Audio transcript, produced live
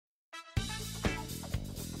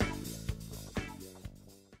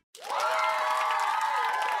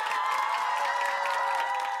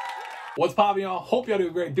What's poppin', y'all? Hope y'all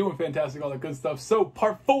doing great, doing fantastic, all that good stuff. So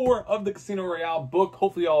part 4 of the Casino Royale book.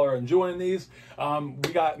 Hopefully y'all are enjoying these.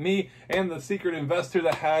 We got me and the secret investor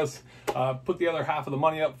that has put the other half of the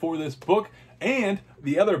money up for this book and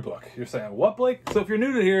the other book. You're saying, what, Blake? So if you're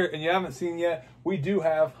new to here and you haven't seen yet, we do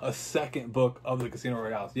have a second book of the Casino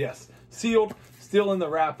Royale. Yes, sealed, still in the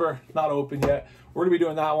wrapper, not open yet. We're gonna be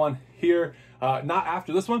doing that one here, not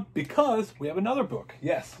after this one, because we have another book.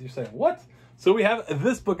 Yes, you're saying, what? So we have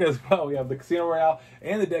this book as well. We have the Casino Royale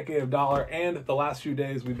and the Decade of Dollar, and the last few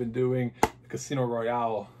days we've been doing the Casino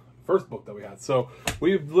Royale first book that we had. So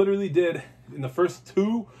we've literally did, in the first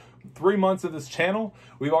 2-3 months of this channel,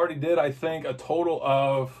 we've already did, I think, a total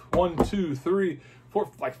of 1, 2, 3,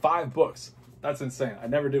 4, like 5 books. That's insane. I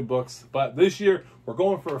never do books, but this year we're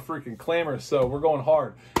going for a freaking clamor, so we're going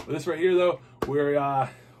hard. But this right here, though, we're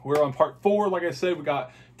on part 4. Like I said, we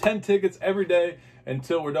got 10 tickets every day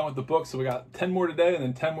until we're done with the book. So we got 10 more today and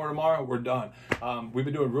then 10 more tomorrow. We're done. We've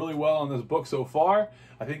been doing really well on this book so far.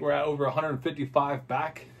 I think we're at over 155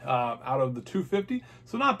 back out of the 250.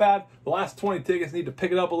 So not bad. The last 20 tickets need to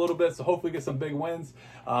pick it up a little bit, so hopefully get some big wins.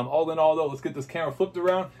 All in all, though, let's get this camera flipped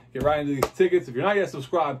around, get right into these tickets. If you're not yet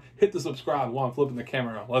subscribed, hit the subscribe while I'm flipping the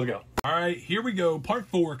camera around. Let's go. All right, here we go. Part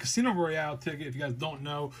 4, Casino Royale ticket. If you guys don't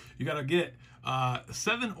know, you got to get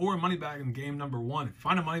 7 or a money bag in game number 1. If you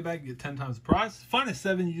find a money bag, you get 10 times the prize. Find a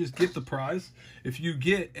 7, you just get the prize. If you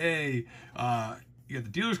get a you get the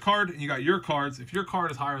dealer's card and you got your cards. If your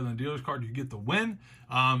card is higher than the dealer's card, you get the win.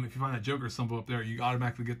 If you find that Joker symbol up there, you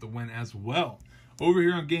automatically get the win as well. Over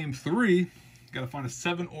here on game 3, you got to find a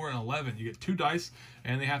 7 or an 11. You get 2 dice,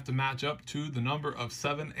 and they have to match up to the number of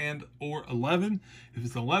 7 and or 11. If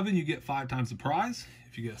it's 11, you get 5 times the prize.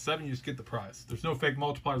 If you get a 7, you just get the prize. There's no fake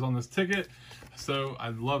multipliers on this ticket, so I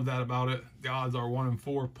love that about it. The odds are 1 in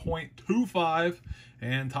 4.25,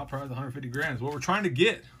 and top prize 150 grand is what we're trying to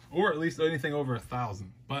get, or at least anything over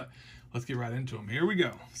 1,000. But let's get right into them. Here we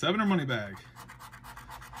go. 7 or money bag,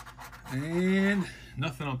 and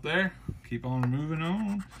nothing up there. Keep on moving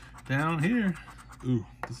on down here. Ooh,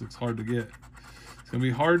 this looks hard to get. It's gonna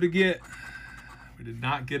be hard to get. We did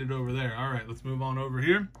not get it over there. All right, let's move on over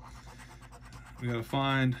here. We gotta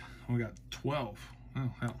find, we got 12.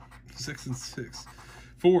 Oh, hell. 6 and 6.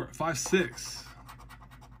 4, 5, 6.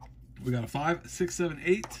 We got a 5, 6, 7,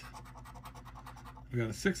 8. We got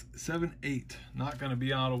a 6, 7, 8. Not gonna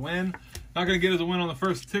be able to win. Not gonna get us a win on the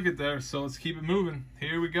first ticket there, so let's keep it moving.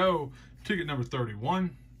 Here we go. Ticket number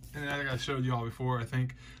 31. And I think I showed you all before, I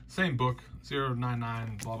think. Same book,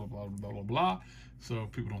 099, blah, blah, blah, blah, blah, blah. So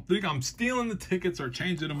people don't think I'm stealing the tickets or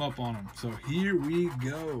changing them up on them. So here we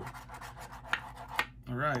go.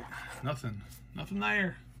 All right, nothing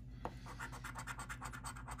there.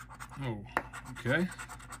 Oh, okay.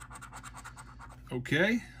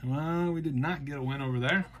 Okay, well, we did not get a win over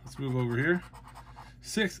there. Let's move over here.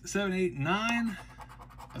 6, 7, 8, 9.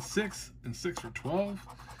 A 6 and 6 for 12.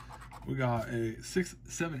 We got a 6,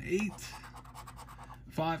 7, 8.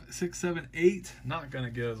 5, 6, 7, 8. Not gonna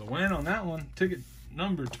get us a win on that one. Ticket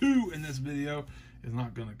number 2 in this video is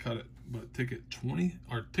not gonna cut it, but ticket 20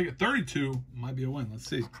 or ticket 32 might be a win. Let's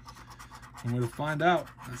see. One way to find out.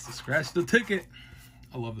 That's to scratch the ticket.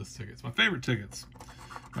 I love this ticket. It's my favorite tickets.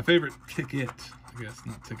 My favorite ticket. I guess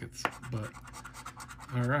not tickets, but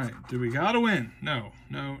all right. Do we got a win? No,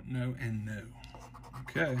 no, no, and no.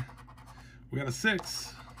 Okay. We got a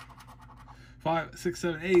 6, 5, 6,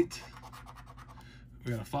 7, 8.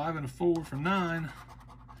 We got a 5 and a 4 for 9.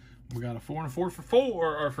 We got a 4 and a 4 for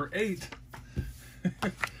 4 or for 8.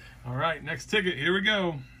 All right, next ticket. Here we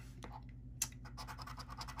go.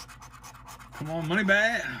 Come on, money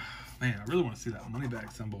bag. Man, I really want to see that money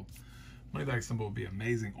bag symbol. Money bag symbol would be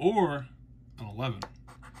amazing. Or an 11.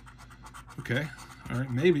 Okay. All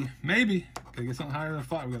right, maybe. Gotta get something higher than a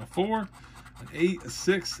 5. We got a 4, an 8, a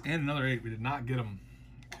 6, and another 8. We did not get them.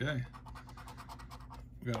 Okay.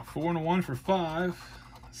 We got a 4 and a 1 for 5.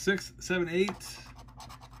 6, 7, 8.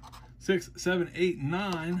 6, 7, 8,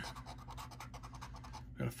 9.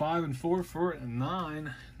 Got a 5 and 4 for a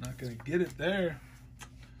 9. Not gonna get it there.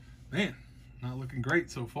 Man, not looking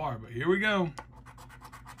great so far, but here we go.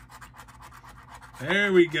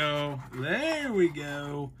 There we go. There we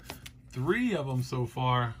go. 3 of them so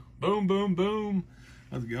far. Boom, boom, boom.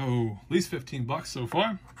 Let's go. At least 15 bucks so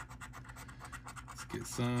far. Let's get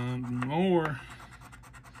some more.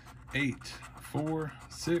 8, 4,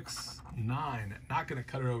 6, 9. Not gonna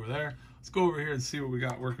cut it over there. Let's go over here and see what we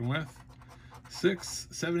got working with. 6,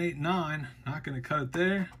 7, 8, 9. Not gonna cut it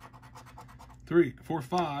there. 3, 4,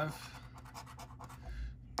 5.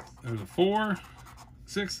 There's a 4,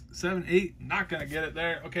 6, 7, 8. Not gonna get it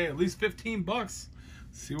there. Okay, at least 15 bucks.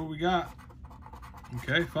 Let's see what we got.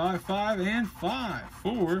 Okay, 5, 5, and 5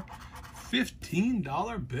 for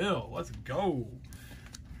 $15 bill. Let's go.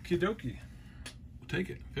 Okie dokie. We'll take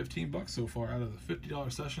it. 15 bucks so far out of the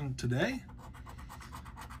 $50 session today.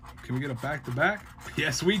 Can we get a back-to-back?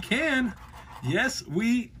 Yes, we can. Yes,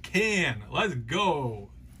 we can. Let's go.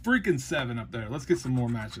 Freaking 7 up there. Let's get some more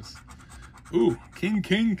matches. Ooh, king,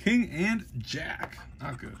 king, king, and jack.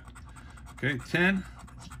 Not good. Okay, 10,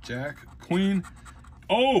 jack, queen.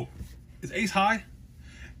 Oh, is ace high?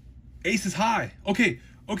 Ace is high. Okay,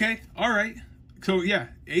 okay, all right. So yeah,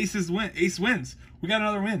 ace wins. We got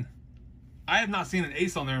another win. I have not seen an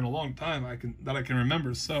ace on there in a long time that I can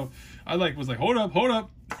remember. So I was like, hold up.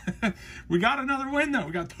 We got another win though.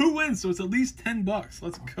 We got 2 wins, so it's at least 10 bucks.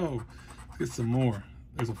 Let's go. Let's get some more.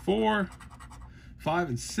 There's a 4, 5,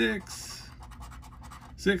 and 6.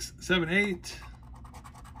 6, 7, 8.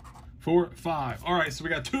 4, 5. All right, so we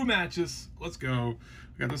got 2 matches. Let's go.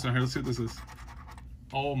 We got this one here. Let's see what this is.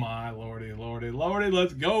 Oh my lordy.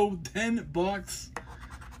 Let's go. 10 bucks.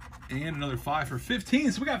 And another 5 for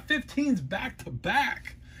 15. So we got 15s back to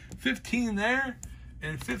back. 15 there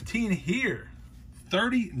and 15 here.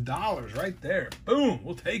 $30 right there. Boom.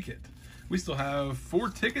 We'll take it. We still have 4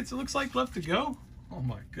 tickets, it looks like, left to go. Oh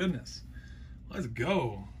my goodness. Let's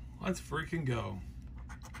go. Let's freaking go.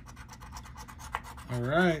 All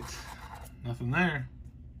right. Nothing there.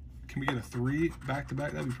 Can we get a 3 back to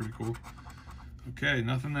back? That'd be pretty cool. Okay,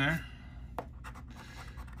 nothing there.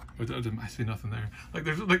 I see nothing there.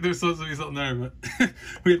 There's supposed to be something there, but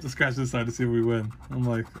we have to scratch this side to see if we win. I'm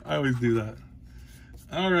like, I always do that.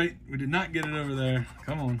 All right, we did not get it over there.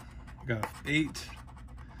 Come on. We got an 8,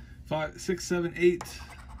 5, 6, 7, 8.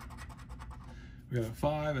 We got a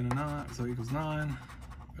 5 and a 9, so it equals 9.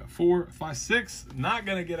 We got 4, 5, 6. Not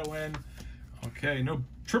gonna get a win. Okay, no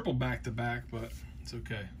triple back to back, but it's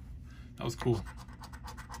okay. That was cool.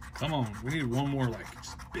 Come on, we need one more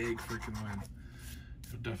just big freaking win.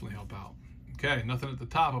 It'll definitely help out. Okay, nothing at the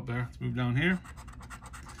top up there. Let's move down here.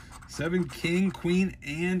 7, king, queen,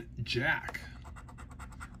 and jack.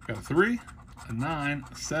 Got a 3, a 9,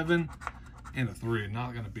 a 7, and a 3.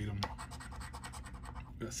 Not gonna beat them.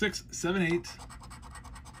 We got 6, 7, 8. We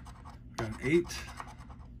got an 8,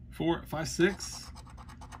 4, 5, 6.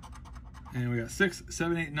 And we got 6,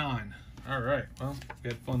 7, 8, 9. All right, well, we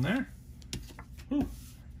had fun there. Whew.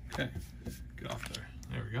 Okay, get off there.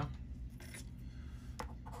 There we go.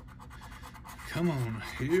 Come on,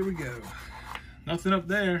 here we go. Nothing up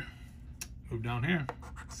there. Move down here.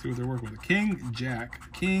 See what they're working with. King,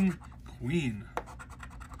 jack, king, queen.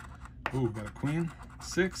 Ooh, got a queen.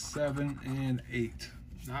 6, 7, and 8.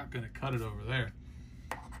 Not gonna cut it over there.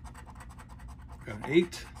 Got an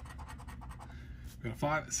 8. We got a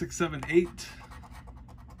 5, 6, 7, 8.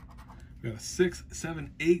 We got a 6,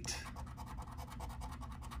 7, 8.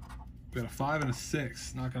 We got a 5 and a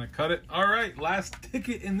 6. Not gonna cut it. All right, last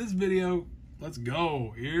ticket in this video. Let's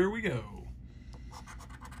go. Here we go.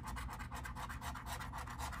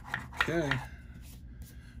 Okay.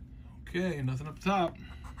 Okay, nothing up top.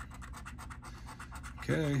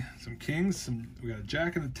 Okay, some kings. We got a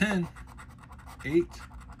jack and a 10. 8,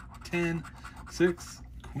 10, 6,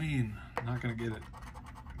 queen. Not gonna get it.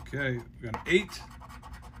 Okay, we got an 8.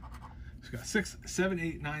 We got 6, 7,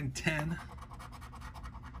 8, 9, 10.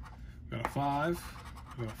 We got a 5.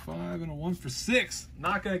 We got a 5 and a 1 for 6.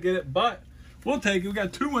 Not gonna get it, but we'll take it. We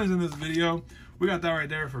got 2 wins in this video. We got that right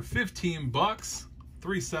there for 15 bucks.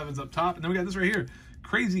 3 7s up top. And then we got this right here.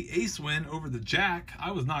 Crazy ace win over the jack.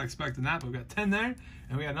 I was not expecting that, but we got 10 there.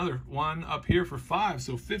 And we got another one up here for 5.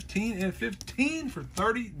 So 15 and 15 for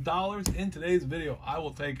 $30 in today's video. I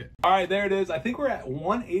will take it. All right, there it is. I think we're at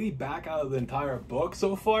 180 back out of the entire book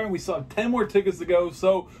so far. And we still have 10 more tickets to go.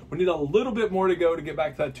 So we need a little bit more to go to get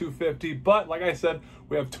back to that 250. But like I said,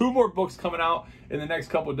 we have 2 more books coming out in the next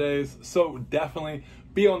couple of days. So definitely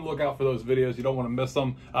be on the lookout for those videos. You don't want to miss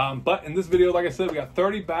them. But in this video, like I said, we got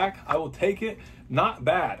 30 back. I will take it. Not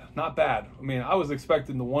bad. Not bad. I mean, I was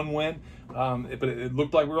expecting the 1 win, but it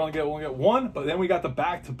looked like we were only going to get 1. But then we got the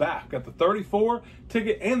back-to-back. Got the 34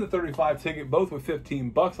 ticket and the 35 ticket, both with 15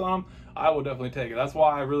 bucks on them. I will definitely take it. That's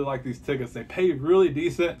why I really like these tickets. They pay really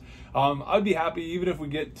decent. I'd be happy even if we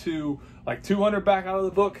get to like 200 back out of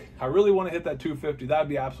the book. I really want to hit that 250. That'd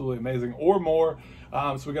be absolutely amazing, or more.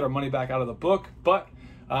 So we get our money back out of the book. But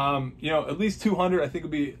You know, at least 200 I think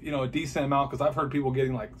would be, you know, a decent amount, because I've heard people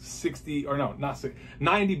getting like 60 or no, not 60,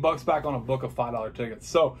 $90 back on a book of $5 tickets.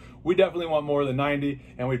 So we definitely want more than 90,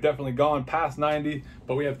 and we've definitely gone past 90,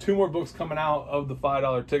 but we have 2 more books coming out of the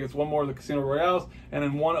 $5 tickets, 1 more of the Casino Royales, and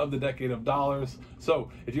then 1 of the Decade of Dollars. So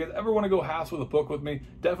if you guys ever want to go halves with a book with me,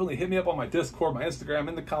 definitely hit me up on my Discord, my Instagram,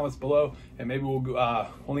 in the comments below, and maybe we'll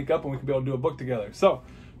link up and we can be able to do a book together. So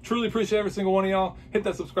truly appreciate every single one of y'all. Hit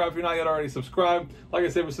that subscribe if you're not yet already subscribed. Like I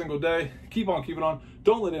say every single day, keep on keeping on.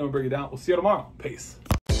 Don't let anyone bring you down. We'll see you tomorrow. Peace.